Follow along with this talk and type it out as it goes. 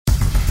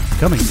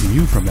Coming to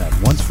you from that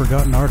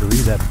once-forgotten artery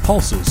that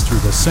pulses through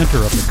the center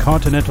of the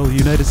continental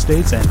United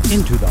States and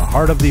into the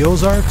heart of the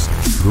Ozarks,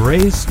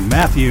 Grace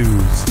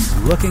Matthews.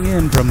 Looking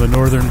in from the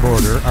northern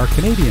border, our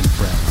Canadian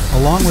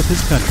friend, along with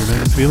his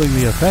countrymen feeling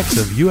the effects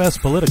of U.S.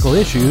 political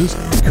issues,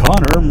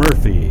 Connor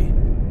Murphy.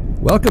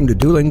 Welcome to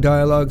Dueling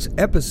Dialogues,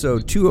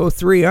 episode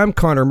 203. I'm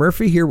Connor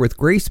Murphy here with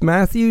Grace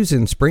Matthews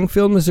in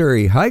Springfield,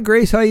 Missouri. Hi,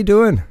 Grace. How you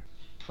doing?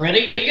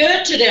 Pretty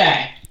good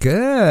today.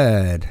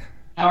 Good.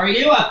 How are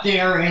you up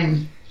there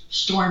in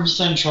Storm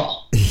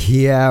Central?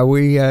 Yeah,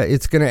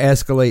 it's going to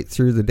escalate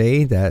through the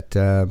day, that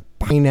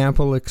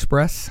Pineapple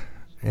Express.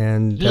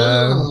 And,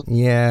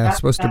 it's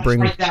supposed to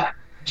bring... like that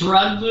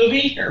drug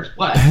movie, or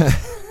what?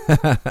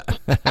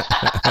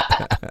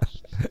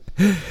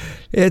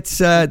 It's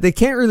they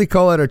can't really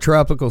call it a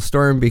tropical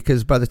storm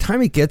because by the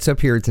time it gets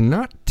up here, it's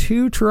not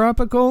too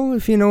tropical,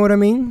 if you know what I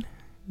mean.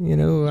 You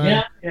know.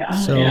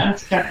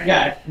 It's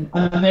got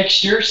a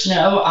mixture: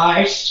 snow,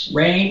 ice,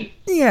 rain.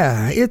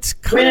 Yeah, it's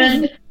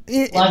wind.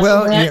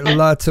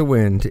 Lots of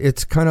wind.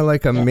 It's kind of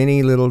like a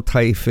mini little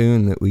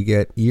typhoon that we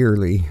get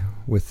yearly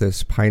with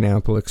this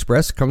Pineapple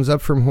Express. Comes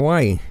up from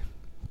Hawaii.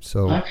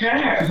 So.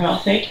 Okay. Well,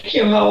 thank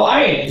you,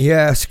 Hawaii.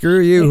 Yeah. Screw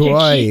you,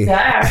 Hawaii. Keep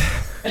that.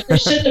 If they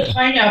sent the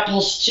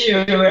pineapples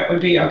too, it would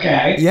be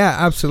okay. Yeah,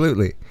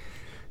 absolutely.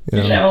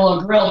 You could have a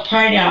little grilled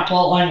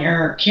pineapple on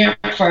your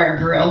campfire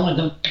grill when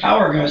the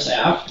power goes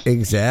out.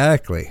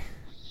 Exactly.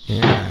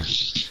 Yeah.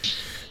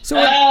 It's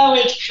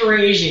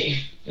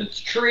crazy.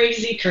 It's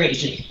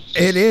crazy.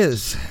 It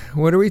is.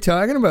 What are we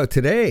talking about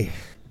today?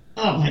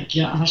 Oh my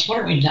gosh, what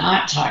are we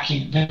not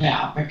talking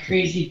about? The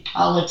crazy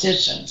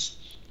politicians.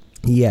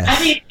 Yes.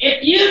 I mean,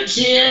 if you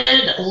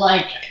did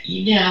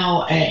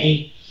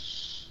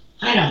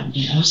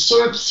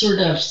sort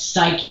of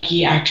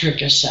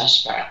psychiatric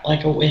assessment,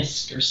 like a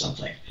WISC or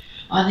something,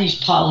 on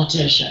these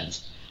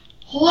politicians,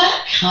 what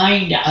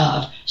kind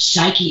of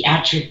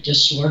psychiatric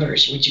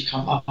disorders would you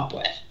come up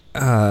with?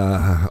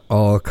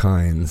 All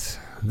kinds.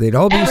 They'd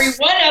all be every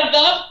one of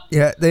them.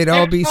 Yeah, they'd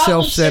all be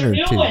self-centered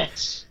too.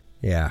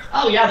 Yeah.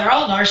 Oh yeah, they're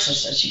all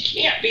narcissists. You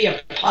can't be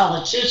a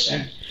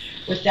politician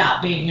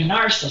without being a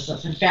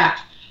narcissist. In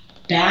fact,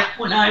 back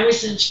when I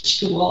was in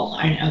school,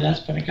 I know that's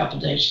been a couple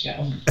days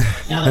ago.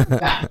 Now that we've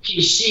got a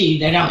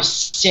PC, they don't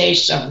say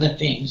some of the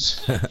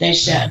things they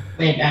said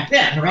way back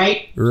then,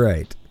 right?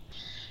 Right.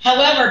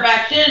 However,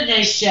 back then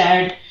they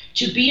said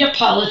to be a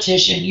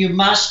politician, you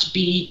must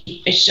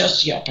be a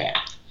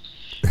sociopath.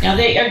 Now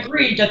they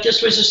agreed that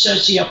this was a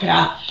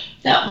sociopath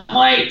that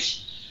might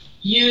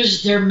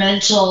use their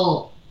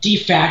mental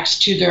defects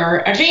to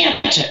their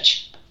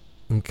advantage.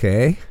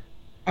 Okay.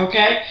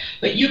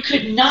 But you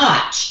could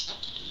not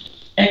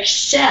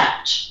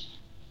accept,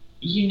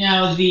 the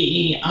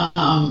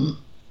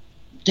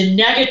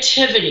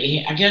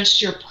negativity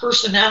against your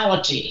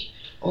personality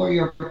or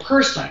your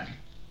person.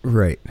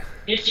 Right.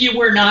 If you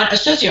were not a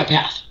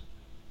sociopath.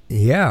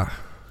 Yeah,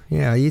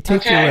 you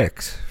take your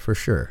licks, for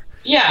sure.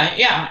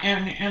 Yeah,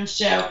 and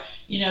so,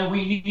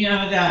 we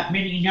know that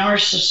many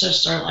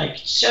narcissists are like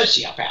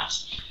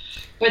sociopaths.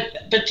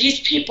 But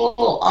these people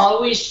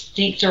always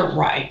think they're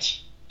right.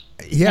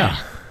 Yeah.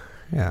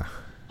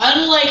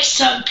 Unlike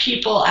some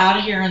people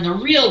out here in the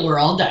real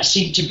world that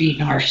seem to be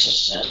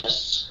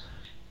narcissists,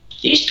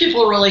 these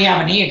people really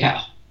have an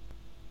ego.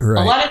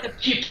 Right. A lot of the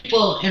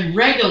people in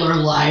regular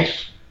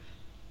life,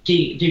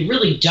 they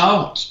really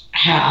don't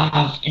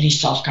have any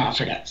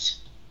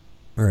self-confidence.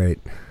 Right.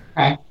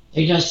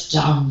 They just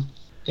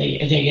they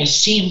just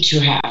seem to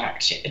have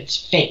it. It's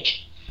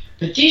fake.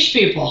 But these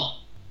people,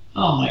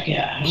 oh my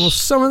gosh. Well,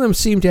 some of them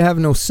seem to have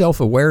no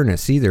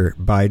self-awareness either.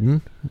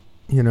 Biden,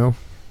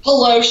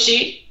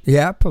 Pelosi.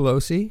 Yeah,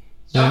 Pelosi.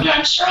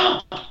 Sometimes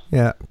Trump.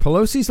 Yeah,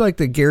 Pelosi's like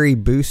the Gary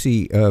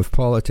Busey of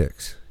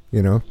politics,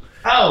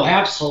 Oh,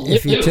 absolutely.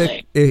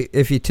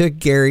 If you took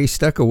Gary,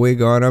 stuck a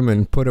wig on him,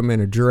 and put him in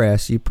a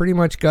dress, you pretty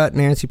much got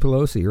Nancy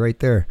Pelosi right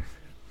there.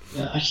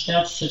 Gosh,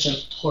 that's such a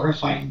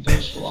horrifying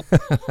visual.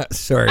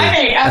 Sorry. I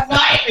may have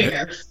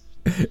nightmares.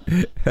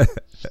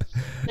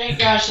 Thank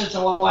gosh it's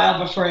a while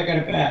before I go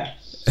to bed.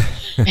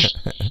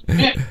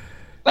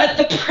 But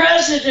the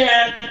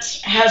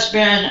president has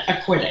been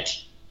acquitted.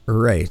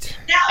 Right.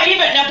 Now,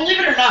 believe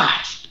it or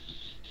not,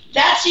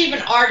 that's even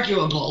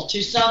arguable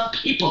to some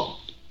people.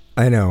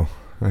 I know.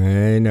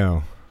 And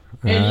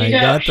I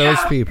got those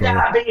people.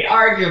 That be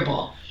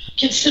arguable,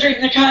 considering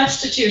the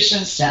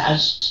Constitution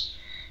says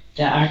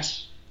that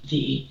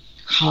the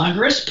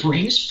Congress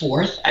brings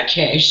forth a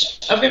case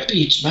of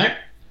impeachment.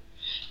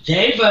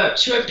 They vote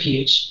to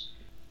impeach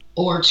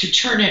or to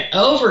turn it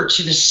over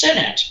to the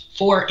Senate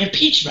for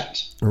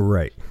impeachment.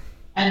 Right.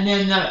 And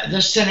then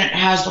the Senate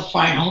has the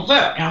final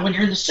vote. Now, when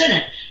you're in the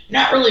Senate,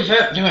 you're not really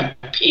voting to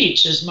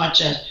impeach as much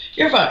as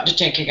you're voting to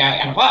take a guy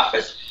out of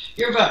office.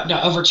 You're voting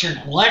to overturn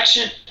an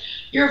election.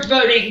 You're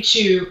voting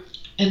to,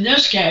 in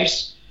this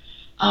case,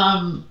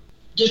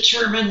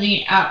 determine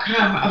the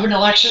outcome of an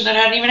election that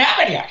hadn't even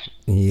happened yet.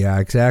 Yeah,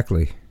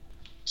 exactly.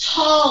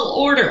 Tall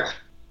order.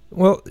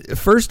 Well,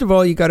 first of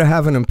all, you got to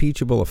have an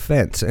impeachable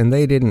offense, and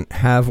they didn't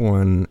have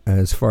one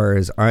as far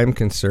as I'm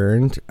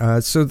concerned.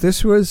 So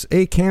this was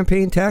a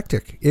campaign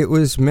tactic. It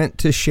was meant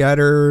to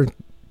shatter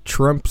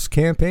Trump's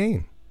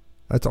campaign.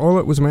 That's all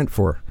it was meant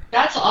for.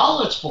 That's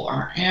all it's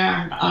for.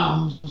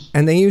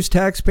 And they used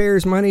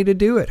taxpayers' money to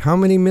do it. How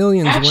many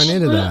millions went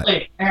into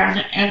that?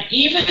 And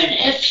even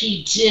if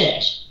he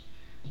did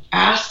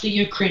ask the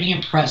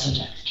Ukrainian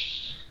president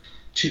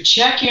to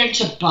check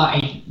into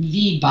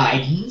the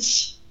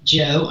Bidens,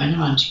 Joe and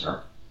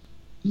Hunter,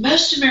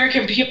 most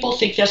American people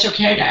think that's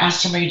okay to ask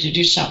somebody to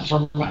do something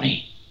for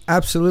money.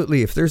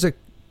 Absolutely. If there's a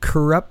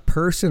corrupt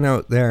person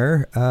out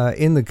there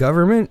in the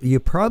government, you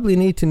probably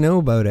need to know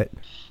about it.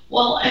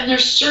 Well, and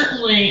there's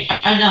certainly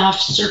enough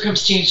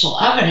circumstantial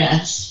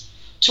evidence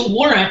to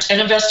warrant an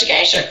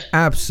investigation.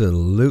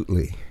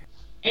 Absolutely.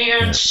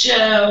 And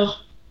so,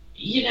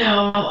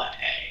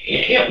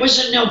 it was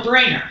a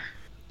no-brainer.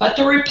 But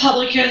the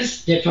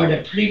Republicans, they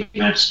voted pretty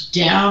much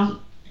down,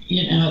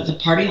 the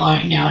party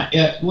line. Now,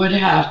 it would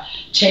have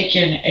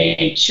taken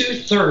a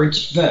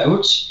 2/3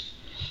 vote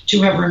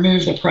to have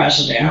removed the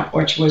president,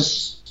 which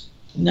was,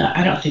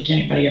 I don't think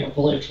anybody ever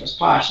believed was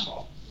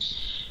possible.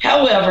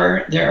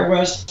 However, there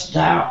was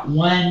that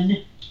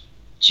one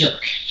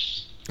jerk.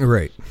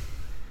 Right.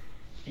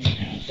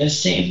 The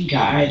same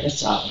guy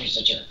that's always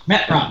a jerk,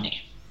 Mitt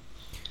Romney.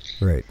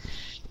 Right.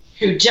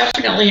 Who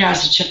definitely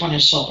has a chip on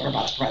his shoulder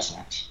about the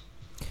president.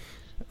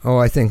 Oh,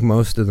 I think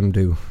most of them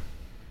do.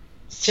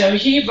 So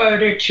he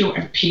voted to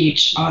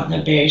impeach on the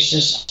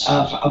basis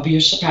of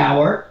abuse of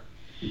power.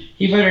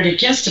 He voted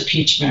against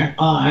impeachment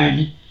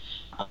on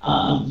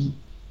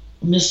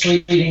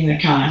misleading the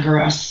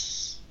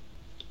Congress.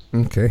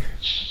 Okay.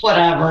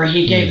 Whatever.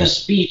 He gave a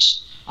speech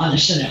on the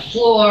Senate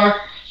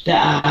floor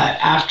that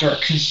after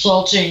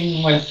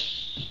consulting with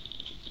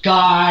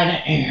God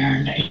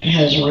and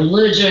his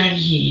religion,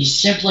 he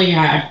simply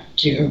had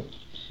to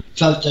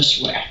vote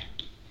this way.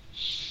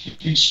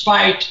 In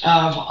spite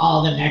of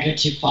all the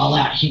negative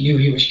fallout he knew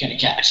he was going to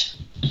get.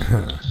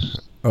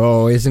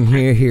 Oh, isn't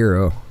he a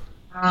hero?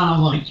 Oh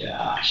my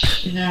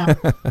gosh.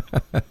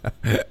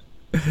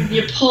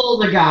 You pull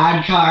the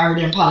God card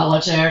in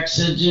politics,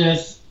 it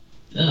just,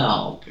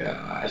 oh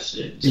gosh.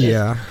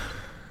 Yeah.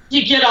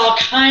 You get all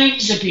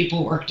kinds of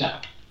people worked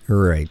up.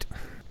 Right.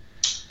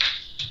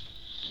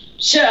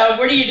 So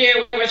what do you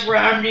do with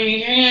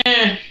Romney?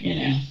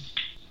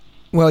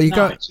 Well, you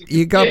got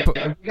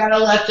to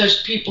let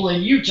those people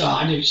in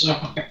Utah do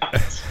something.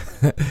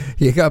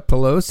 You got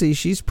Pelosi.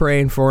 She's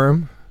praying for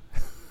him.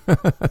 Well,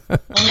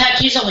 heck,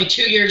 he's only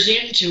 2 years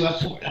into a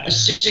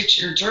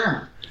 6-year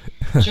term,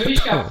 so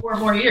he's got 4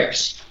 more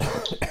years.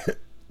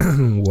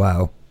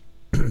 Wow.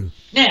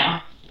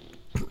 Now,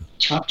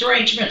 Trump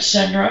derangement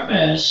syndrome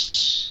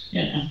is,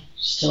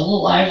 still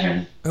alive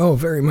and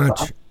very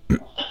much.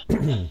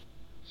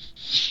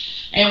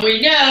 And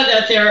we know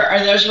that there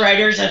are those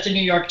writers at the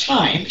New York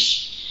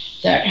Times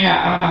that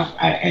have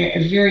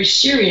a very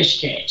serious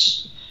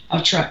case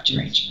of Trump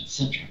derangement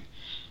syndrome.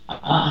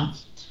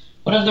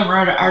 One of them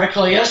wrote an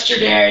article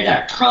yesterday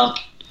that Trump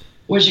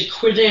was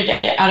acquitted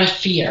out of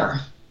fear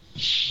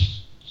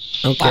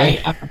by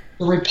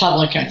the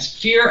Republicans.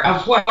 Fear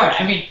of what?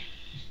 I mean,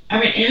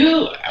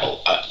 who?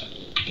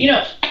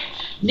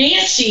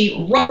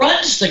 Nancy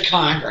runs the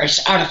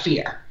Congress out of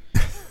fear.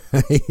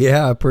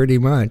 Yeah, pretty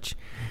much.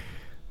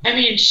 I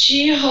mean,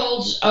 she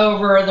holds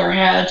over their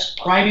heads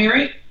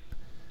primary.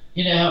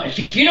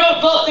 If you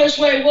don't vote this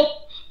way,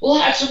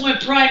 we'll have someone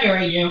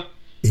primary you.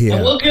 Yeah.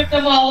 And we'll give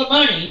them all the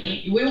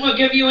money. We won't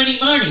give you any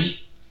money,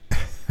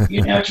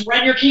 to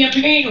run your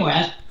campaign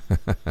with.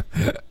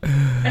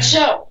 And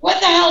so,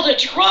 what the hell did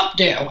Trump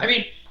do? I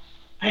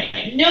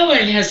mean, no one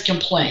has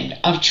complained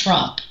of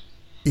Trump.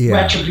 Yeah.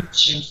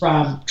 Retribution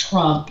from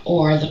Trump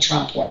or the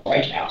Trump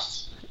White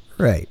House.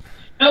 Right.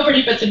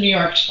 Nobody but the New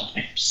York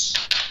Times.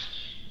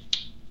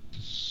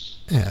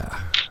 Yeah.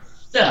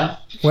 So,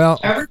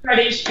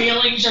 everybody's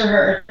feelings are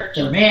hurt.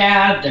 They're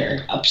mad.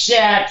 They're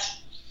upset.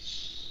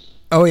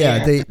 Oh,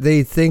 yeah.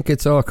 They think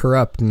it's all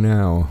corrupt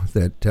now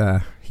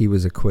that he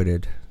was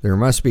acquitted. There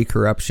must be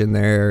corruption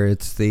there.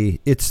 It's the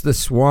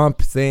swamp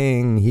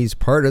thing. He's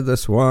part of the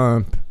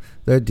swamp,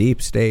 the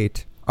deep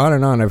state. On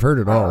and on. I've heard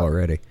it all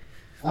already.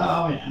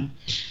 Oh, yeah.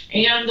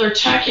 And they're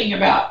talking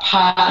about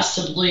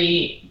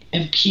possibly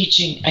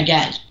impeaching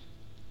again.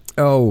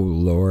 Oh,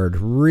 Lord.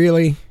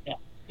 Really? Yeah.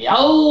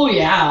 Oh,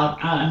 yeah.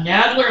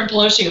 Nadler and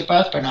Pelosi have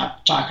both been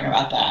talking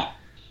about that.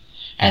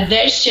 And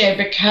they say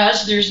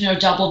because there's no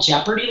double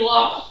jeopardy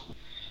law,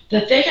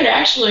 that they could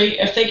actually,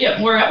 if they get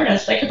more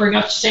evidence, they could bring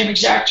up the same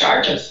exact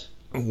charges.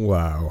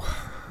 Wow.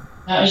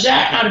 Now, is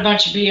that not a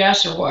bunch of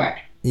BS or what?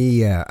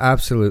 Yeah,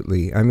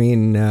 absolutely. I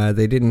mean,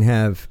 they didn't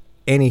have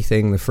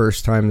anything the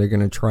first time. They're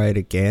going to try it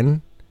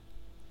again.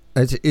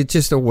 It's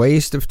just a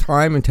waste of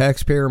time and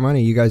taxpayer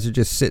money. You guys are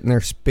just sitting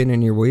there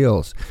spinning your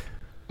wheels.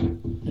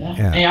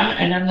 Yeah,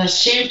 and at the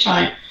same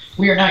time,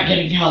 we are not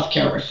getting health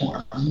care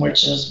reform,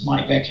 which is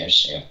my big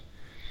issue.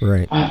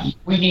 Right.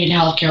 We need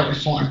health care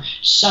reform.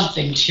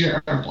 Something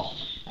terrible.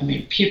 I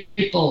mean,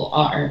 people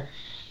are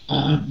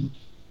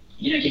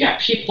you got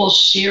people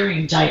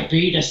sharing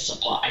diabetes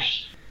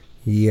supplies.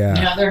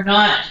 Yeah. They're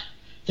not.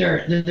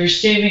 They're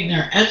saving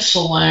their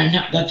insulin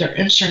that their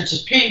insurance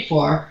is paying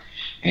for,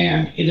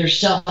 and either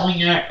selling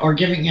it or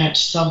giving it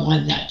to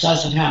someone that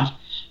doesn't have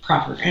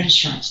proper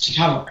insurance to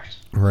cover it.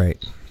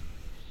 Right.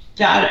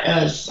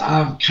 That is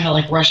kind of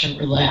like Russian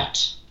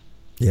roulette.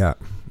 Yeah.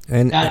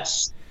 And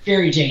that's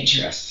very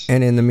dangerous.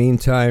 And in the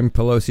meantime,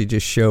 Pelosi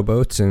just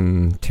showboats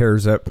and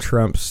tears up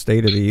Trump's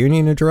State of the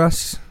Union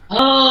address.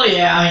 Oh,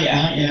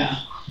 yeah.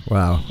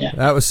 Wow. Yeah.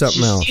 That was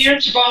something else. She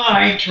stands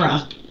behind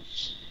Trump.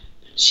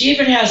 She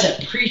even has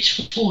it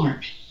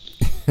pre-formed.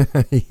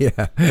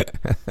 Yeah.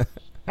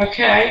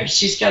 Okay,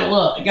 she's got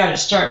it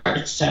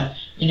started so that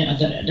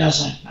it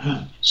doesn't.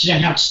 She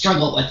didn't have to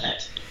struggle with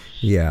it.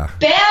 Yeah.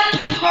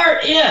 Bad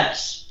part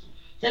is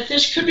that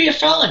this could be a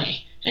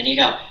felony, and you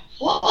go,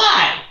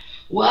 why?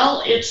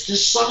 Well, it's the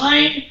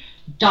signed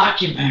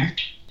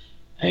document.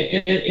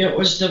 It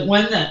was the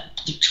one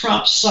that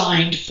Trump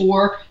signed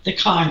for the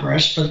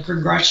Congress, for the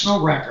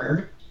congressional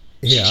record.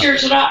 Yeah. She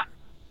tears it up.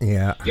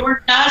 Yeah.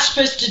 You're not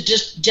supposed to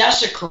just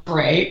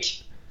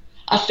desecrate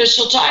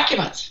official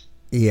documents.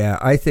 Yeah,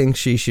 I think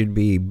she should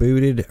be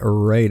booted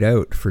right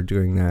out for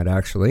doing that,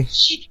 actually.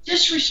 She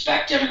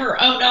disrespected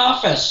her own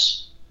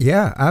office.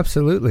 Yeah,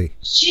 absolutely.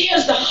 She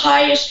is the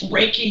highest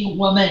ranking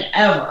woman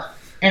ever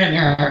in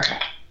America.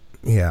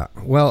 Yeah,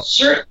 well...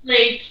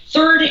 Certainly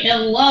third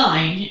in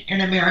line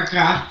in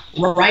America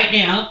right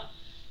now.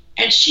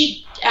 And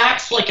she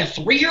acts like a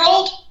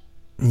 3-year-old?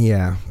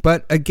 Yeah,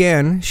 but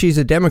again, she's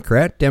a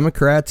Democrat.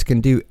 Democrats can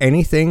do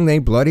anything they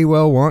bloody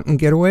well want and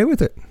get away with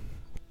it.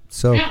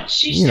 So, yeah,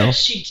 she said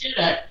she did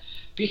it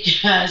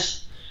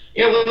because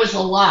it was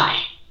a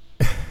lie.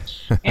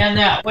 And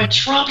that when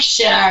Trump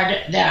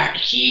said that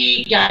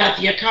he got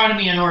the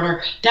economy in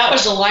order, that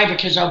was a lie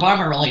because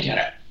Obama really did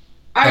it.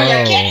 Are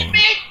you kidding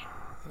me?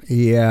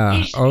 Yeah,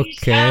 He's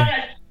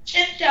added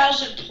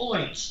 10,000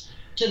 points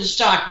to the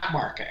stock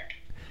market.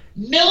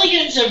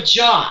 Millions of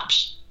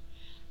jobs.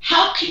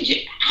 How could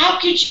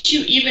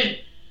you even...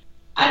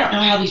 I don't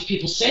know how these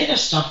people say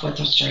this stuff with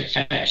a straight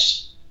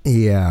face.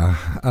 Yeah,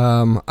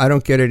 I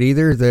don't get it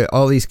either.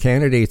 All these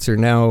candidates are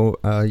now,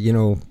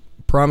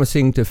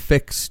 promising to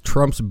fix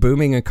Trump's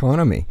booming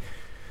economy.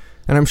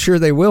 And I'm sure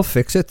they will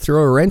fix it,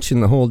 throw a wrench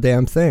in the whole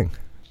damn thing.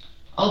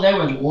 Oh, they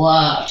would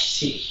love to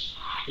see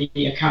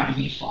the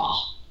economy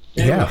fall.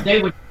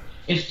 They would,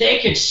 if they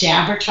could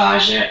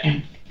sabotage it,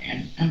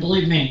 and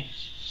believe me,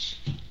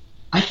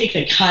 I think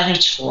they kind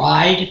of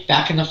tried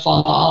back in the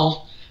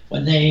fall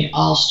when they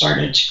all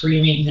started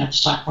screaming that the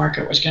stock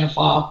market was going to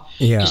fall.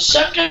 Yeah.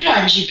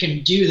 Sometimes you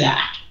can do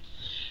that.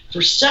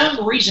 For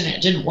some reason,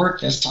 it didn't work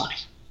this time.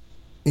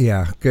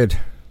 Yeah, good.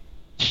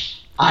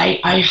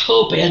 I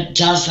hope it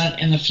doesn't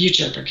in the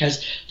future,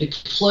 because the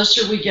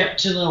closer we get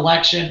to the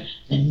election,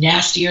 the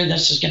nastier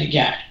this is going to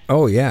get.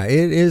 Oh, yeah,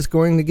 it is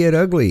going to get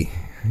ugly.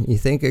 You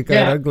think it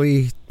got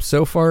ugly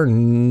so far?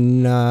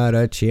 Not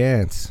a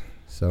chance.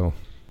 So,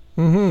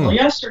 Well,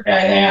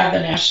 yesterday they had the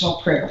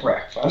National Prayer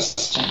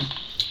Breakfast. And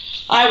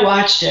I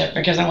watched it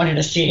because I wanted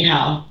to see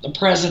how the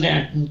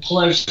president and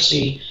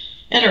Pelosi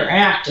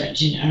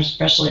interacted,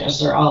 especially as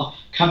they're all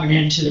coming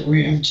into the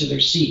room to their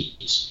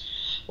seats.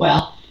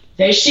 Well,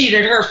 they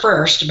seated her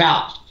first,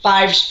 about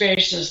 5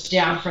 spaces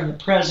down from the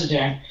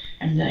president,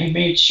 and they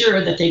made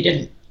sure that they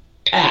didn't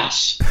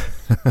pass.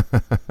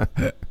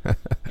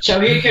 So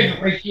he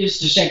couldn't refuse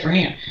to shake her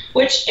hand,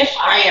 which, if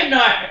I am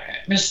not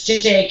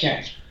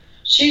mistaken,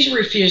 she's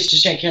refused to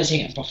shake his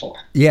hand before.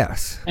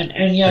 Yes.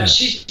 And yet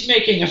she's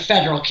making a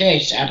federal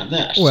case out of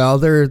this. Well,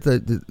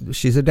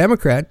 she's a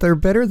Democrat. They're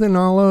better than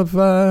all of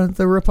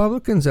the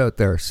Republicans out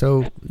there.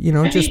 So,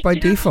 just by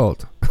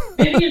default.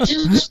 Maybe it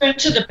just went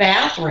to the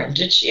bathroom.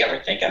 Did she ever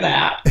think of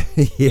that?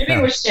 Yeah. Maybe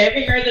it was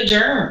saving her the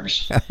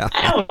germs.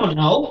 I don't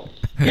know.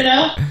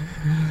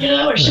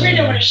 If she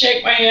didn't want to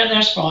shake my hand,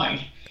 that's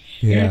fine.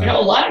 Yeah. A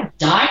lot of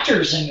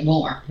doctors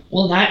anymore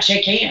will not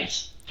shake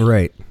hands.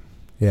 Right.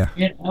 Yeah.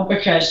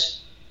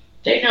 Because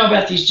they know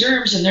about these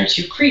germs and they're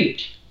too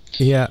creeped.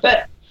 Yeah.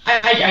 But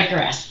I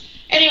digress.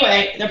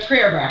 Anyway, the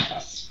prayer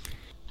breakfast.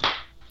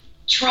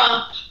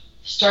 Trump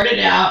started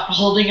out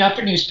holding up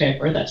a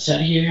newspaper that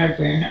said he had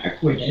been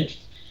acquitted.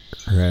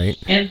 Right.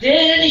 And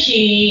then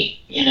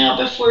he,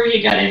 before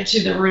he got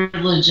into the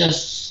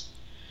religious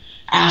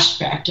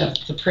aspect of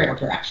the prayer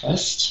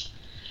breakfast,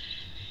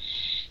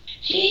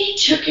 he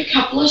took a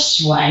couple of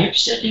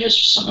swipes at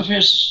some of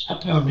his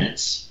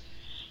opponents.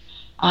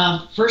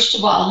 First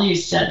of all, he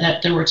said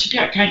that there were 2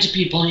 kinds of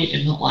people he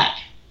didn't like.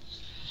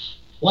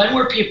 One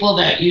were people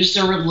that used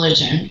their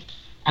religion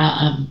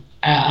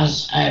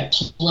as a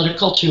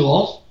political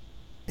tool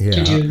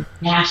to do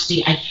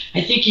nasty, I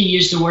think he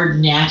used the word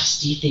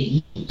nasty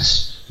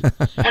things.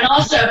 And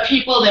also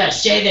people that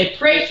say they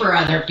pray for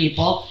other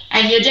people,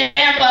 and you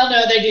damn well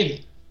know they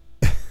didn't.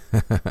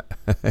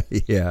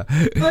 Yeah.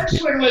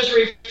 First one was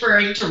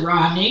referring to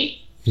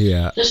Romney.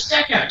 Yeah. The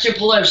second to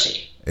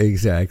Pelosi.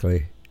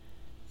 Exactly.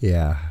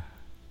 Yeah.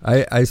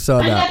 I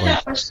saw that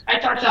one. I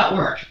thought that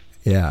worked.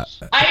 Yeah.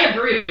 I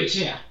agree with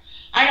you.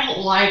 I don't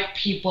like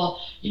people.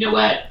 You know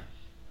what?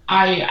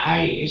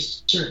 I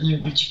certainly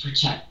want to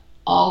protect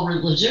all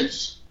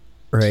religions,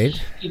 Right.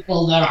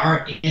 people that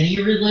aren't in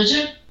any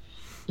religion,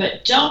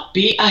 but don't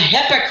be a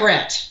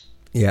hypocrite.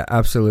 Yeah,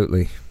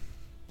 absolutely.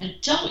 And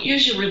don't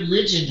use your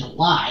religion to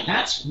lie.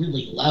 That's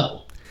really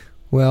low.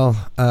 Well,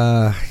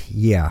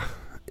 yeah.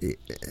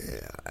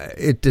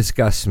 It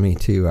disgusts me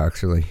too,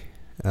 actually.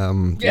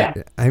 Yeah.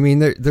 I mean,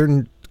 they're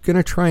going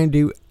to try and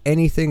do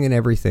anything and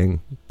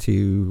everything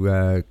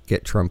to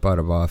get Trump out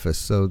of office.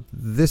 So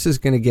this is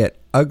going to get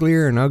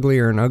uglier and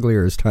uglier and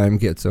uglier as time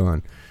gets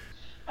on.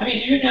 I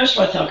mean, who knows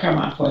what they'll come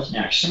up with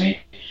next? I mean,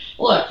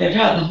 look, they've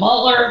had the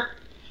Mueller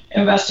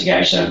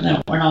investigation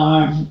that went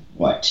on,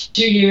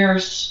 2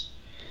 years?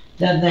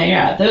 Then they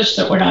had those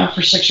that went on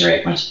for 6 or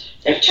 8 months.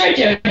 They've tried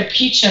to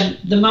impeach him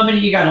the moment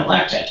he got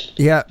elected.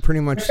 Yeah,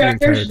 pretty much. In fact,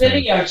 there's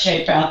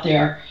videotape out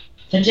there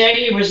the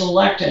day he was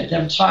elected,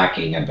 them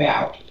talking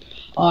about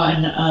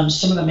on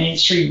some of the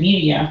mainstream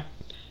media,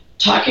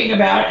 talking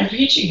about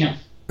impeaching him.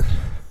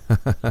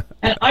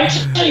 And I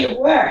tell you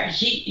what,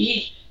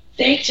 he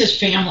thanked his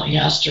family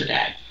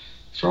yesterday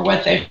for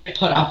what they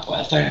put up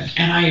with,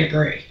 and I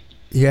agree.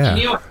 Yeah. Can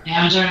you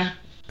imagine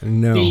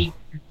being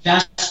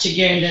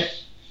investigated,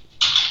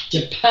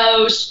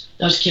 deposed?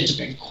 Those kids have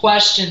been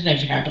questioned. They've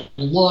had to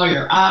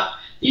lawyer up.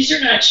 These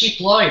are not cheap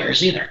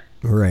lawyers either.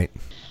 Right.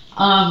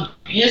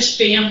 His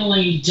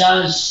family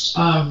does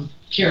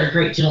care a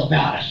great deal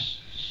about it.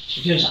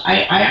 Because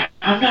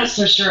I'm not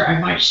so sure. I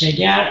might say,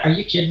 Dad, are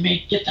you kidding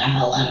me? Get the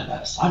hell out of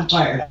this. I'm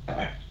tired of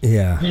it.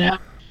 Yeah. You know?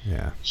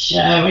 Yeah.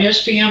 So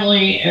his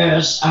family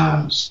is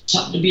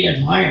something to be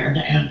admired.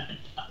 And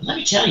let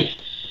me tell you,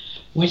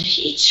 when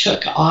he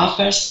took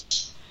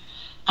office,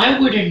 I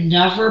would have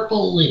never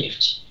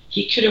believed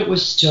he could have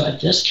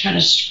withstood this kind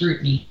of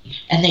scrutiny,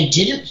 and they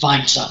didn't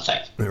find something.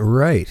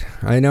 Right.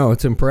 I know.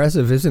 It's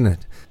impressive, isn't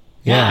it?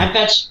 Yeah, I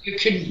bet you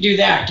couldn't do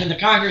that to the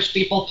Congress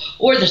people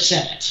or the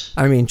Senate.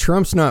 I mean,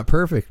 Trump's not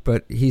perfect,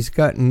 but he's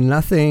got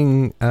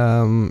nothing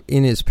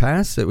in his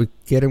past that would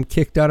get him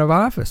kicked out of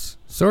office.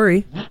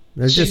 Sorry.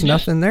 There's just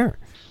nothing there.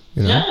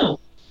 You know? No.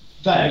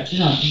 But,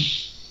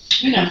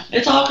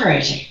 it's all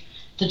crazy.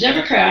 The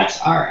Democrats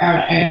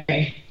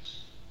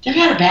they've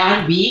had a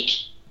bad week.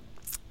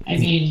 I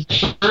mean,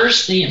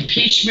 first the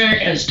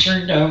impeachment is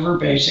turned over,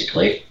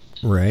 basically.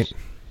 Right.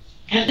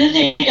 And then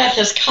they got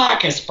this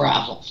caucus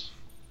problem.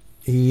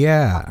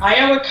 Yeah.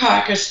 Iowa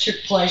caucus took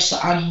place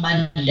on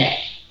Monday.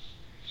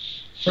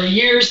 For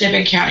years, they've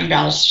been counting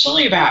ballots. It's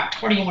only about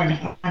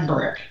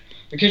 2,100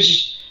 because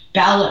there's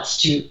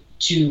ballots to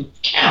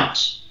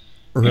count.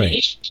 Right. And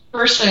each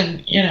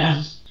person,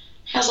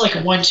 has like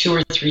a 1, 2,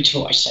 or 3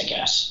 choice, I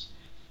guess.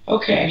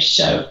 Okay,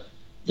 so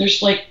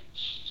there's like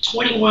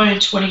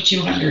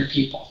 2,200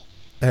 people.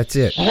 That's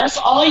it. And that's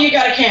all you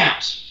got to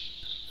count.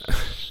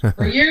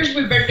 For years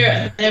they've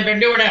been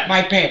doing it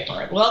by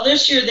paper. Well,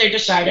 this year they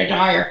decided to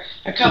hire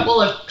a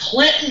couple of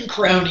Clinton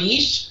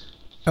cronies.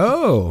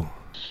 Oh.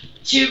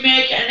 To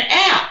make an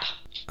app.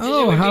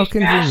 Oh, how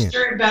convenient.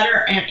 Faster and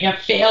better, and it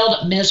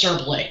failed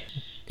miserably.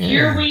 Yeah.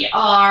 Here we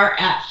are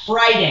at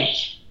Friday,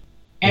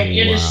 and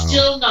it is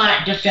still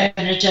not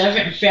definitive.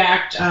 In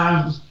fact,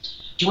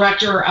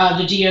 Director of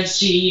the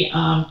DNC,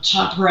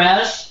 Tom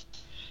Perez,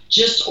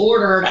 just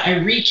ordered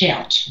a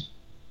recount.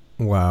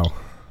 Wow.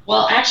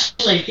 Well,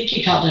 actually, I think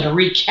he called it a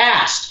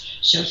recast.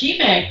 So he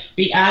may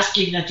be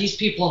asking that these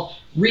people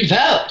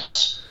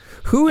revote.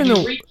 Who in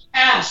the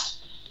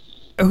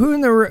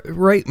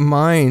right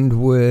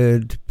mind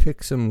would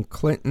pick some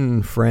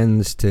Clinton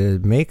friends to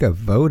make a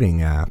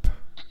voting app?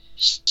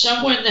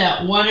 Someone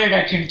that wanted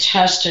a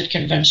contested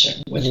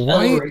convention with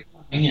Hillary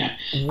coming in.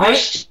 I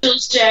still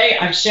say,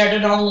 I've said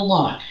it all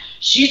along,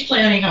 she's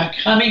planning on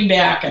coming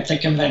back at the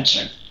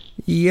convention.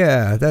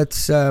 Yeah,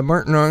 that's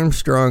Martin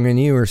Armstrong and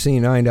you are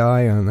seeing eye to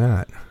eye on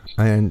that.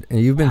 And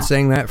you've been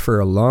saying that for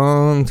a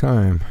long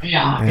time.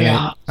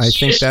 Yeah. I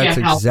think that's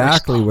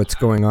exactly what's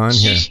going on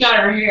here. She's got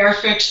her hair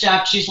fixed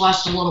up. She's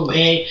lost a little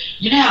weight.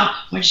 You know how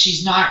when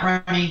she's not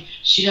running,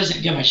 she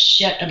doesn't give a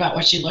shit about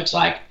what she looks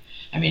like?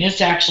 I mean, it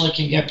actually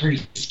can get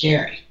pretty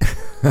scary.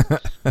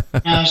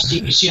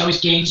 She always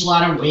gains a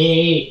lot of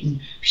weight,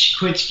 and she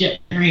quits getting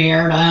her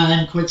hair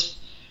done,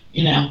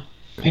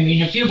 I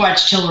mean, if you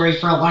watched Hillary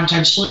for a long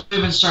time, she'll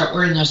even start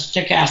wearing those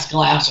thick-ass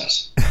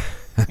glasses.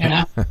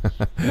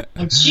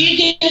 When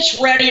she gets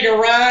ready to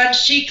run,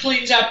 she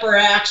cleans up her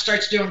act,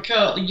 starts doing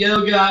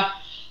yoga,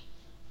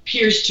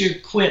 appears to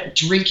quit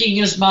drinking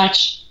as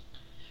much.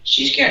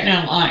 She's getting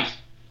in line.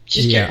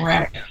 She's getting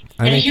ready.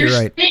 I think here's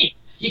you're right. the thing.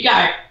 You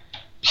got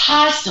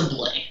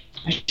possibly,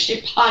 I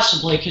say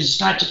possibly because it's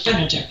not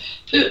definitive,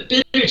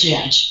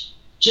 Buttigieg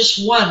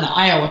just won the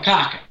Iowa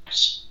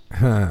caucus.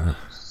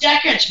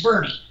 Second's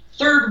Bernie.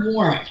 Third,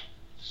 Warren.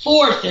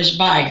 Fourth is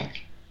Biden.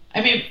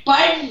 I mean,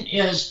 Biden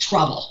is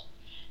trouble.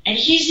 And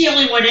he's the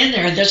only one in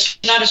there that's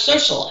not a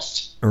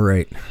socialist.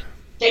 Right.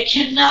 They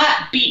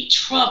cannot beat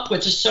Trump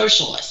with a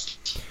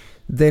socialist.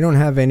 They don't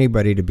have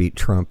anybody to beat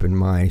Trump, in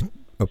my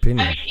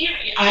opinion.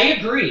 I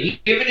agree.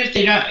 Even if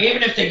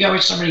they go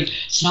with somebody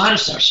that's not a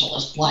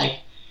socialist, like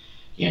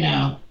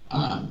I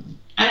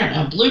don't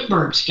know.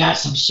 Bloomberg's got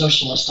some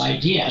socialist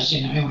ideas.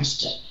 He wants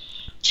to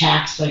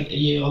tax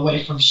you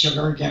away from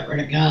sugar, get rid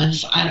of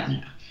guns. I don't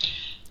know.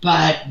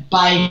 But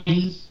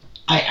Biden,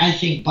 I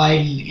think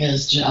Biden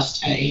is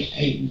just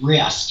a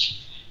risk.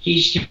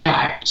 He's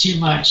got too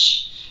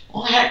much.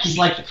 Well, heck, he's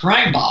like the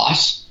crime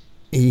boss.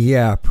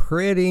 Yeah,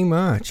 pretty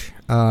much.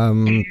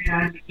 And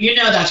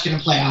that's going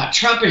to play out.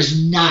 Trump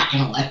is not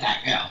going to let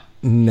that go.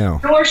 No.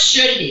 Nor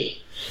should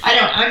he.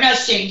 I'm not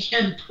saying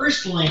him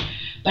personally,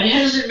 but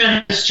his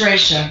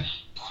administration,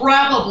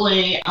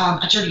 probably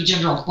Attorney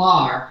General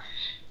Barr,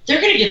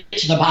 they're going to get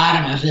to the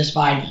bottom of this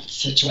Biden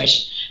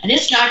situation. And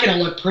it's not going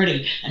to look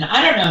pretty. And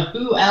I don't know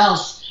who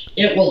else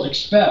it will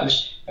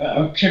expose.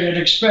 Could it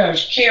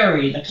expose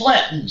Kerry, the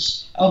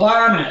Clintons,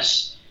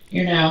 Obamas,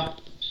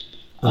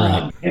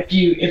 Right.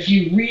 If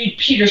you read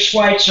Peter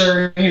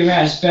Schweitzer, who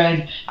has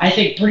been, I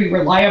think, pretty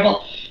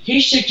reliable, he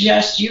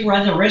suggests you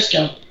run the risk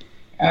of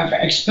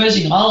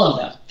exposing all of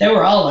them. They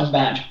were all in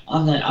bed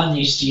on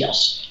these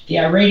deals. The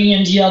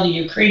Iranian deal, the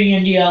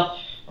Ukrainian deal,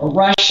 a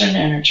Russian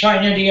and a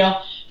China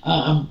deal.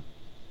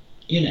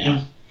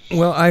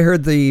 Well, I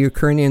heard the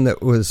Ukrainian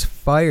that was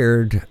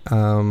fired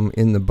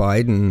in the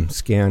Biden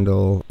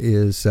scandal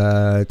is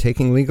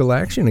taking legal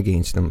action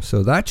against him.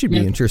 So that should be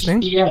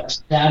interesting.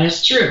 Yes, that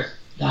is true.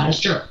 That is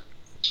true.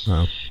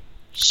 Wow.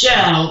 So,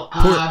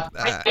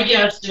 I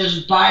guess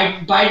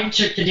Biden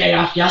took the day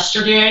off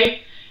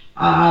yesterday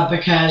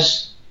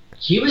because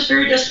he was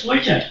very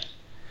disappointed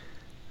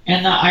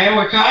in the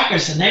Iowa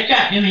caucus, and they've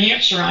got New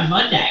Hampshire on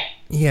Monday.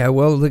 Yeah,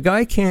 well, the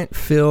guy can't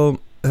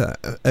fill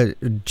a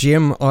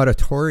gym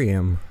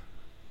auditorium.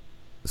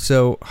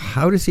 So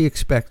how does he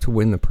expect to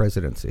win the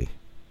presidency?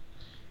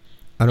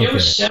 I don't get it. It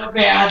was so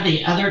bad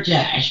the other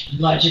day, I'm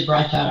glad you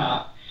brought that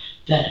up,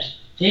 that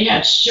they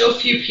had so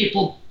few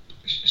people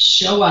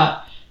show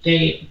up,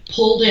 they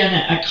pulled in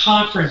a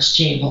conference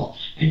table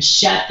and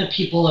sat the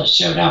people that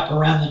showed up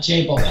around the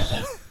table with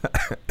him.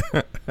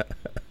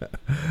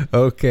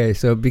 Okay,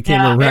 so it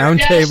became a round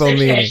table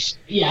meeting.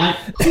 Yeah,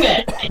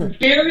 quit.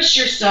 Embarrass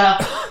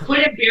yourself.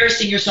 Quit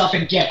embarrassing yourself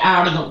and get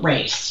out of the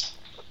race.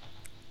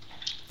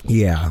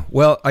 Yeah,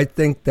 well, I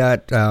think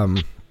that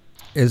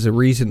is a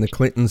reason the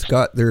Clintons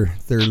got their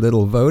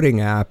little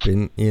voting app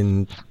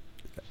into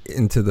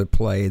the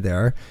play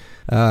there.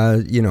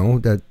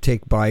 To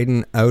take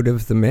Biden out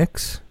of the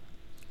mix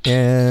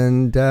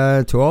and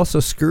to also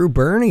screw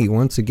Bernie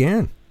once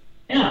again.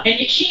 Yeah, and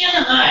you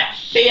cannot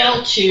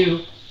fail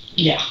to,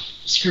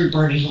 screw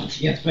Bernie once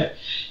again, but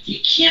you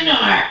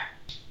cannot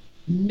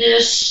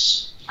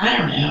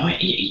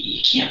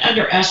you can't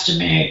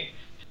underestimate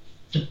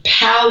the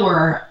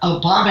power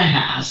Obama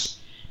has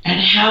and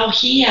how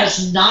he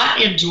has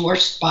not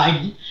endorsed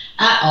Biden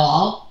at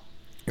all.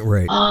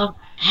 Right.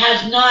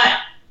 Has not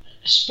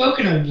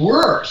spoken a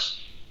word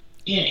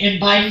in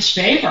Biden's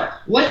favor.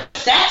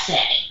 What's that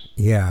say?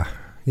 Yeah,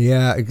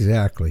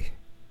 exactly.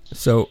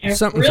 So and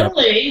something's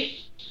really,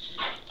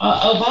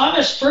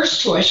 Obama's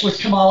first choice was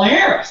Kamala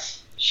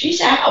Harris.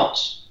 She's out.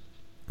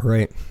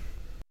 Right.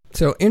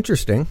 So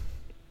interesting.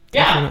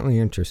 Yeah. Definitely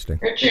interesting.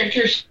 It's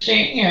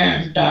interesting,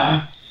 and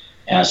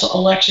as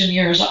election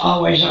years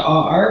always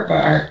are,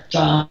 but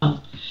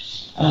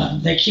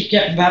they keep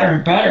getting better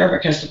and better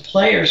because the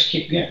players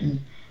keep getting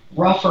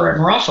rougher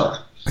and rougher.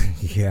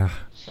 Yeah.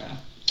 So,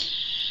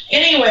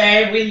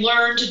 anyway, we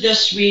learned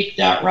this week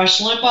that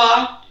Rush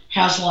Limbaugh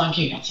has lung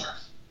cancer.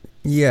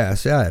 Yeah,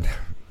 sad.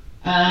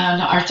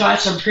 And our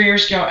thoughts and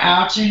prayers go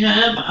out to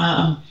him.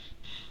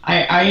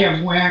 I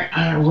have went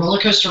on a roller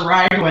coaster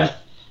ride with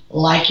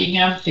liking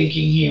him,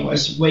 thinking he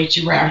was way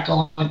too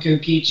radical and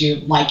kooky, to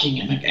liking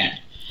him again.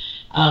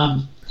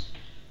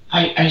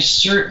 I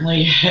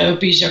certainly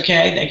hope he's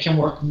okay. They can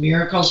work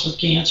miracles with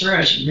cancer,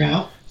 as you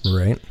know.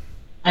 Right.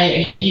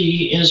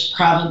 He is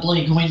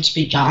probably going to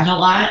be gone a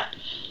lot.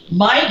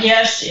 My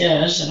guess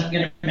is, and I'm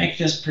going to make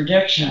this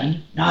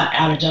prediction, not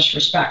out of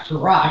disrespect for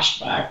Rush,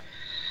 but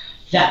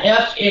that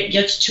if it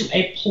gets to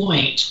a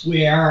point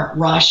where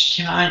Rush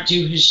cannot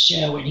do his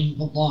show any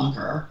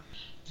longer,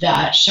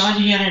 that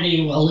Sean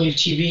Hannity will leave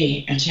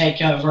TV and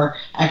take over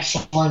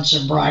Excellence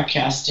in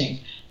Broadcasting,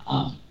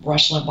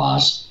 Rush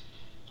Limbaugh's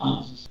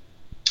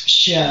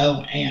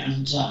show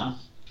and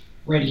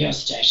radio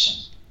station.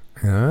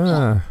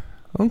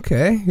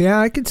 Okay. Yeah,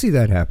 I could see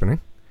that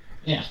happening.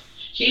 Yeah.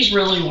 He's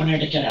really wanted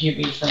to get on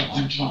TV for a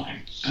long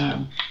time.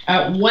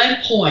 At one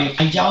point,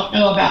 I don't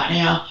know about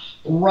now,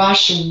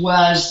 Rush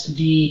was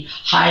the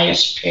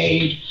highest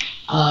paid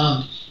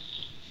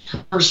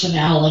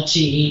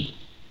personality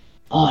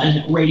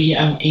on radio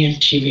and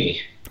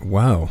TV.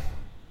 Wow.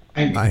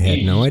 I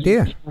had no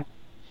idea.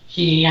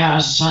 He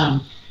has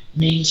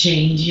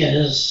maintained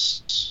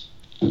his,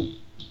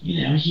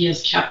 he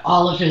has kept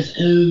all of his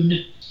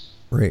own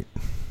rights,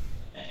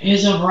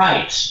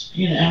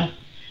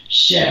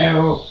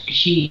 So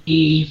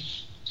he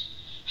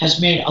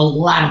has made a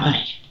lot of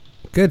money.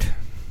 Good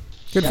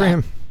for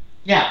him.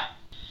 Yeah.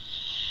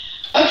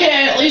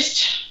 Okay, at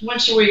least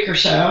once a week or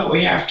so,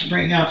 we have to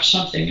bring up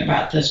something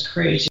about this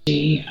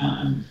crazy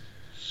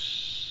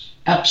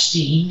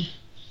Epstein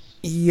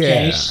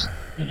Yeah. case,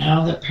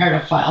 the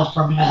pedophile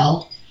from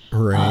hell.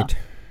 Right.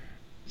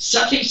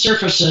 Something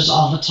surfaces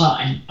all the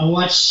time. And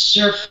what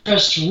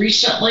surfaced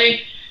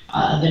recently,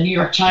 the New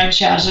York Times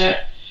has it,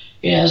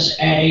 is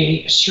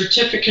a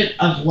certificate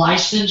of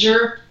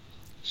licensure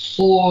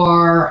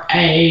for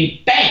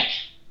a bank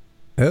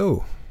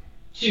Oh.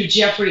 to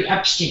Jeffrey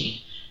Epstein,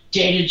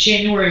 dated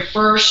January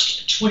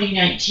 1st,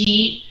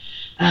 2019,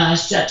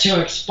 set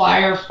to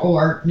expire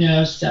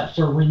set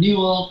for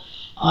renewal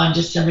on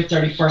December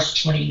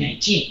 31st,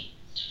 2019,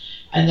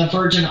 and the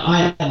Virgin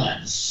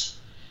Islands.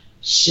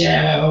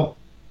 So,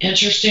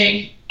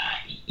 interesting.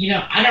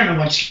 I don't know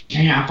what's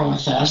going to happen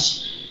with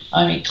this.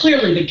 I mean,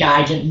 clearly the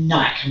guy did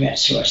not commit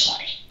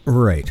suicide.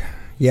 Right.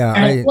 Yeah.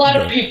 And a lot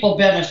of people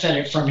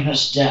benefited from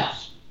his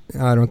death.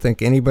 I don't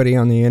think anybody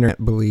on the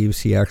internet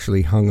believes he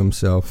actually hung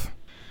himself.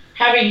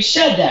 Having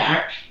said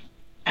that,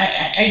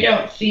 I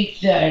don't think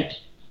that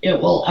it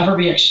will ever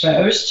be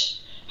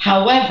exposed.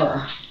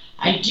 However,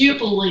 I do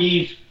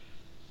believe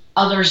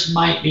others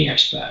might be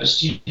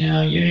exposed. You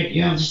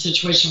have the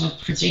situation with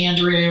Prince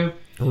Andrew,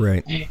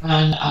 right,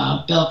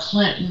 and Bill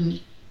Clinton.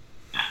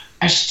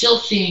 I still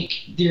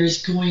think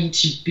there's going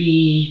to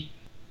be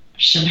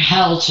some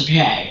hell to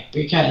pay,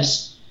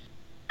 because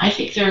I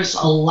think there's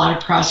a lot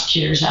of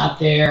prosecutors out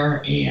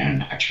there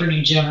and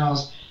attorney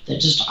generals that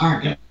just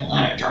aren't going to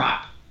let it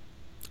drop.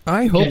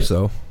 I hope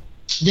so.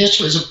 This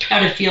was a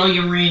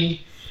pedophilia ring,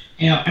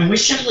 and we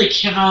simply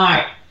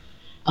cannot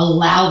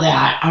allow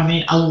that. I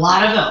mean, a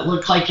lot of it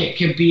looked like it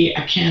could be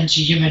akin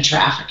to human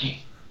trafficking.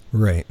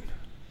 Right.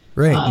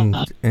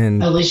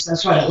 And at least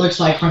that's what it looks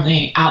like from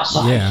the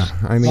outside. Yeah,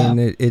 I mean,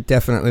 it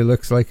definitely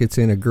looks like it's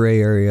in a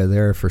gray area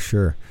there for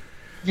sure.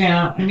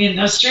 Yeah, I mean,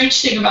 the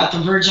strange thing about the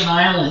Virgin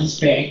Islands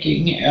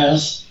banking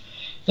is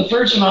the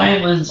Virgin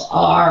Islands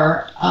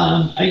are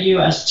a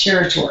U.S.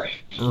 territory.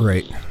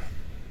 Right.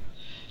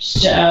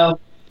 So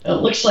it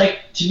looks like,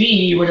 to me,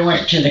 you would have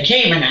went to the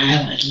Cayman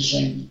Islands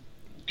and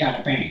got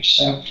a bank.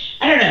 So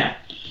I don't know.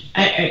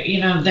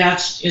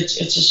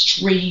 It's a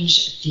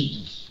strange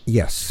theme.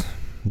 Yes,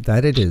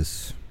 that it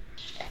is.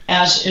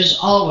 As is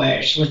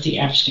always with the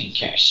Epstein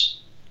case.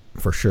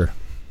 For sure.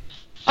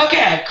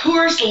 Okay,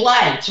 Coors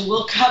Light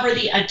will cover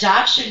the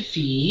adoption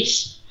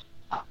fees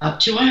up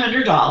to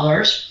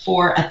 $100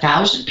 for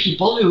 1,000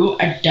 people who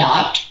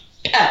adopt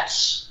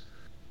pets.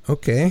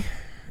 Okay.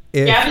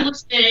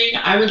 Fabulous thing.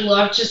 I would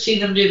love to see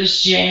them do the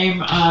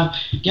same.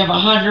 Give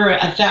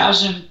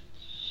 1,000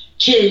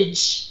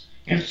 kids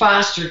in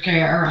foster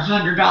care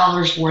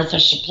 $100 worth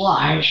of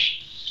supplies.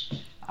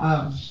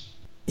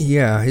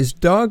 Yeah, is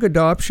dog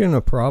adoption a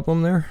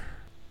problem there?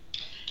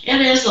 It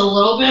is a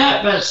little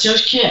bit, but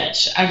so's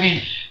kids. I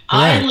mean,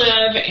 right. I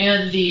live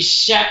in the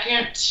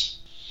second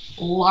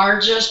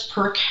largest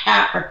per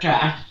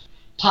capita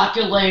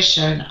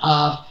population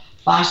of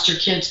foster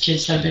kids.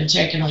 Kids have been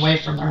taken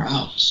away from their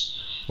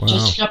homes. Wow.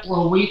 Just a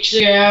couple of weeks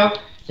ago,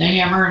 the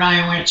Hammer and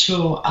I went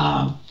to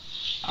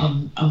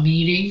a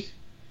meeting,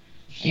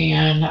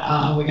 and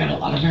we got a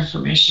lot of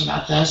information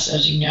about this.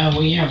 As you know,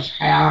 we have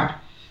had,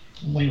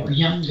 when we were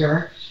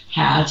younger,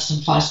 had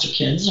some foster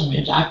kids, and we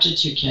adopted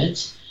 2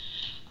 kids.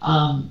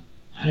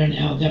 I don't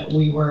know that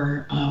we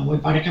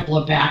bought a couple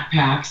of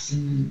backpacks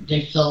and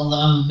they fill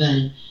them,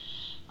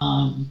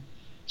 and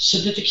so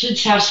that the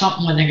kids have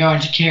something when they go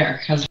into care,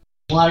 because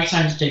a lot of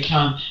times they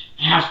come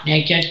half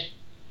naked.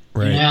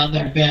 Right.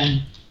 There have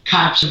been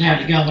cops have had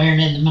to go in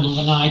the middle of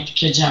the night. The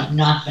kids have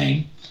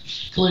nothing,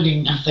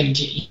 including nothing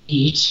to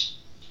eat.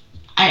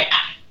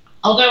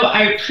 Although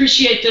I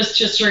appreciate this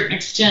to a certain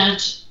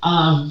extent,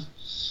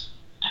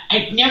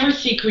 I never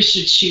think we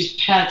should choose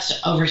pets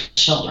over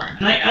children.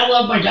 And I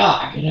love my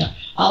dog,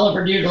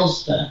 Oliver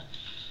Doodle's the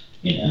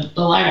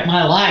light of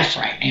my life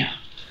right now.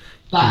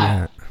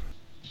 But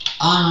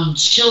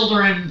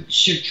children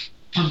should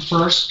come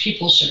first.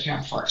 People should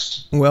come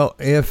first. Well,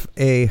 if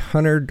a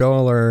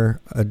 $100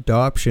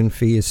 adoption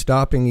fee is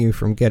stopping you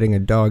from getting a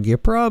dog, you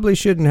probably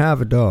shouldn't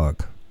have a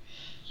dog.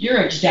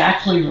 You're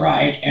exactly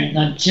right. And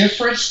the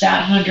difference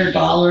that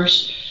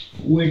 $100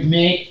 would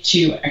make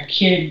to a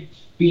kid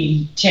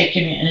being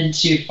taken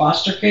into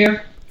foster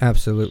care.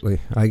 Absolutely.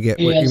 I get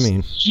what you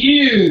mean.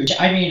 Huge.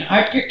 I mean,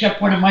 I picked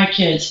up one of my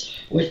kids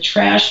with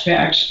trash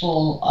bags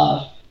full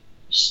of,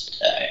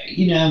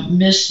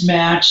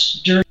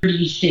 mismatched,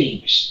 dirty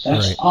things.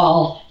 That's right.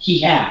 All he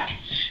had.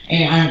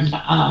 And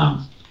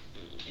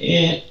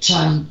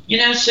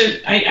so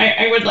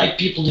I would like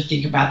people to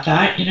think about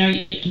that.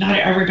 Not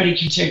everybody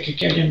can take a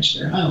kid into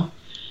their home,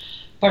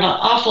 but an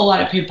awful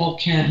lot of people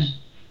can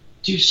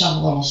do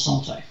some little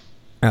something.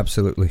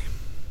 Absolutely.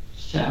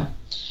 So.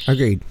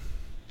 Agreed.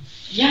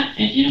 Yeah,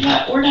 and you know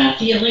what? We're not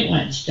the only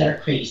ones that are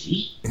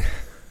crazy.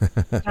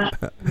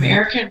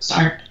 Americans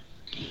aren't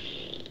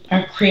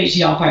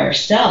crazy all by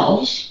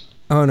ourselves.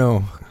 Oh,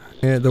 no.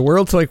 The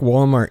world's like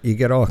Walmart. You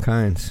get all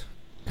kinds.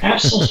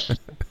 Absolutely.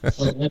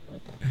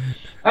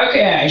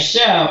 Okay,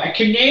 so a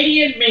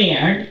Canadian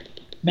man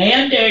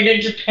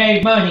mandated to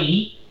pay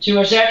money to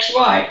his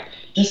ex-wife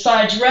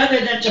decides rather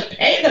than to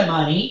pay the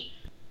money,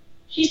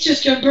 he's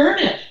just going to burn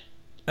it.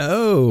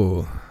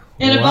 Oh,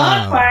 in a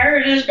bonfire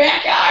in his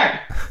backyard.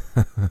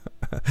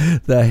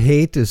 The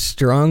hate is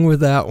strong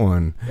with that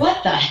one.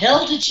 What the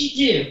hell did she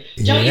do?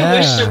 Don't you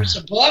wish there was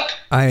a book?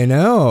 I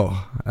know.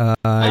 Oh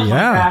my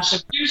gosh,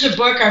 if there's a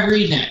book, I'm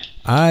reading it.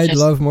 I'd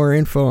love more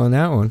info on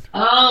that one.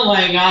 Oh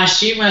my gosh,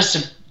 she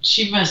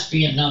must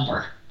be a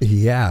number.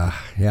 Yeah,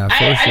 sure.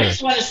 I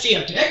just want to see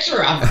a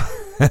picture of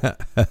her.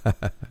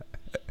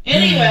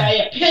 Anyway,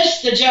 it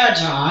pissed the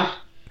judge off.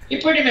 He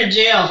put him in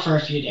jail for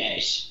a few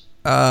days.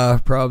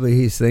 Probably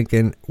he's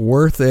thinking,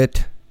 worth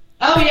it.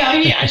 Oh,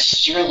 yeah,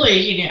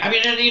 surely he knew. I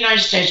mean, in the United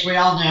States, we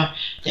all know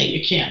that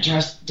you can't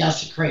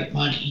desecrate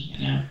money,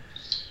 you know.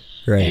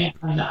 Right.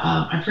 And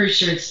I'm pretty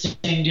sure it's the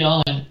same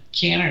deal in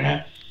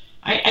Canada.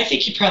 I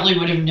think he probably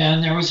would have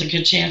known there was a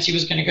good chance he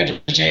was going to go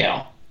to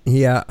jail.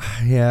 Yeah,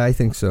 I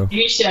think so.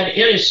 He said, it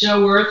is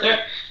so worth it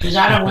because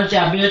I don't want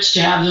that bitch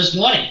to have this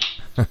money.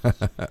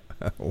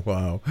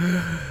 Wow.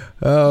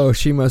 Oh,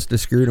 she must have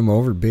screwed him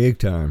over big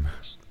time.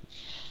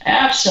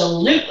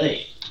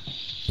 Absolutely.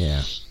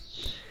 Yeah.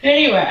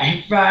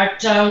 Anyway,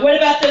 but what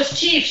about those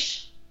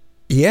Chiefs?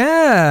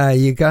 Yeah,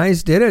 you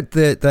guys did it.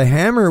 The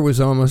Hammer was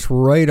almost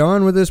right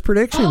on with his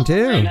prediction,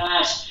 too. Oh, my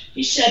gosh.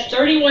 He said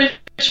 31-24.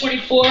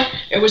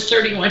 It was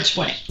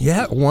 31-20.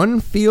 Yeah, one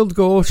field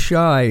goal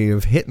shy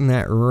of hitting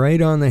that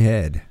right on the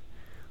head.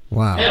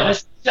 Wow. It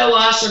was so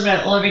awesome.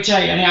 Let me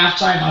tell you, at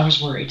halftime, I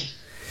was worried.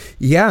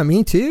 Yeah,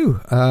 me too.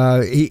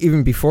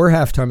 Even before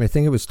halftime, I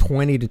think it was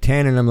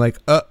 20-10, and I'm like,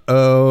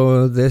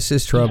 uh-oh, this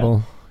is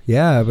trouble.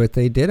 Yeah, but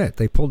they did it.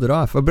 They pulled it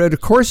off. But of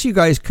course you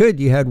guys could.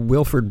 You had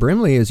Wilford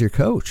Brimley as your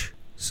coach.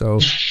 So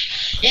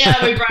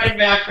yeah, we brought him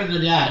back from the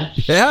dead.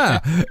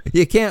 Yeah,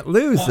 you can't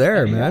lose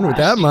there, man, with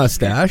that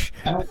mustache.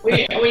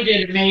 We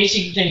did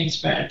amazing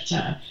things, but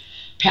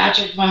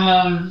Patrick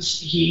Mahomes,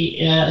 he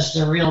is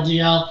the real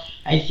deal.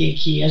 I think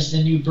he is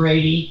the new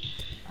Brady.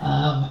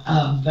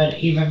 But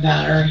even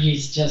better,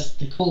 he's just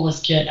the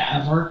coolest kid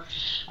ever.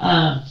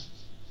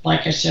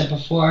 Like I said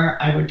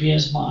before, I would be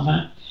his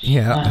mama.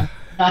 Yeah.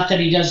 Not that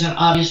he doesn't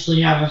obviously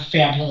have a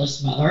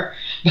fabulous mother.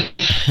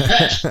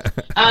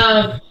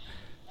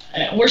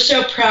 We're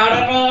so proud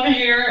of him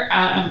here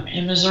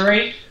in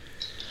Missouri,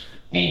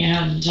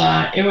 and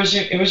it was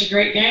a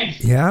great game.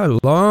 Yeah,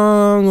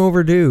 long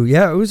overdue.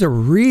 Yeah, it was a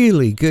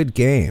really good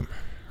game.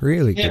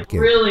 Really good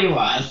game. It really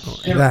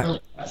was. Really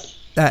was.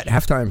 That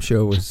halftime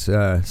show was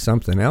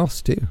something else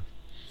too.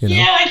 You know?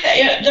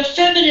 Yeah, the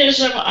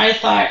feminism I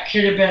thought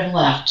could have been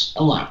left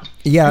alone.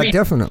 Yeah,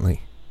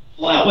 definitely.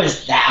 What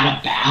was that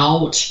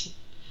about?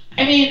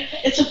 I mean,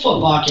 it's a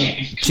football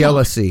game.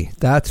 Jealousy.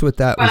 That's what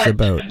that was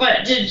about.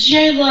 But did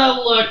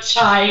J-Lo look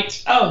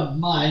tight? Oh,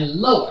 my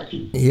Lord.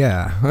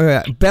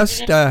 Yeah.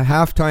 Best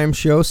halftime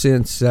show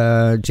since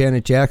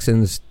Janet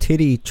Jackson's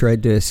titty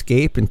tried to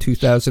escape in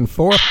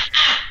 2004.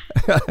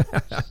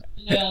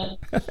 Yeah.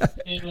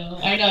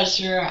 I'm not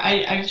sure.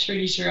 I'm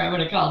pretty sure I would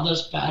have called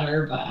this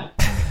better, but...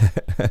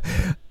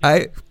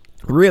 I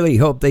really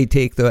hope they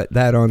take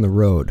that on the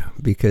road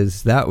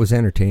because that was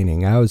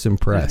entertaining. I was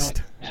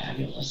impressed.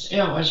 Fabulous. It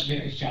was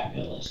very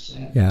fabulous.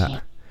 And, yeah.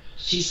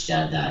 She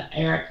said that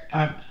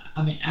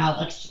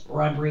Alex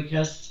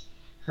Rodriguez,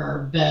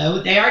 her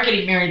beau, they are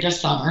getting married this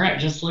summer. I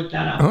just looked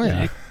that up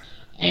today.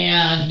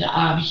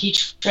 Yeah. And he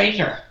trained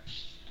her.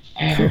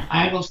 And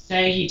I will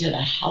say he did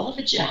a hell of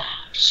a job.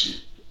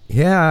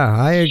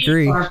 I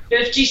agree. For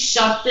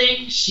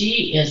 50-something,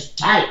 she is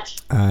tight.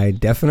 I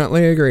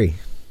definitely agree.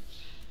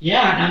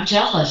 Yeah, and I'm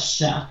jealous,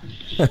 so.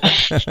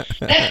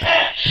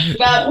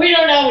 But we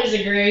don't always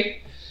agree.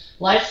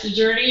 Life's a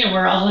journey, and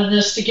we're all in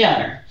this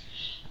together.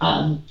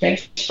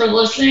 Thanks for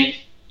listening.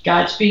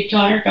 Godspeed,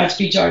 Connor.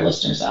 Godspeed to our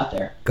listeners out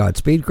there.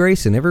 Godspeed,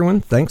 Grace, and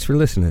everyone. Thanks for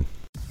listening.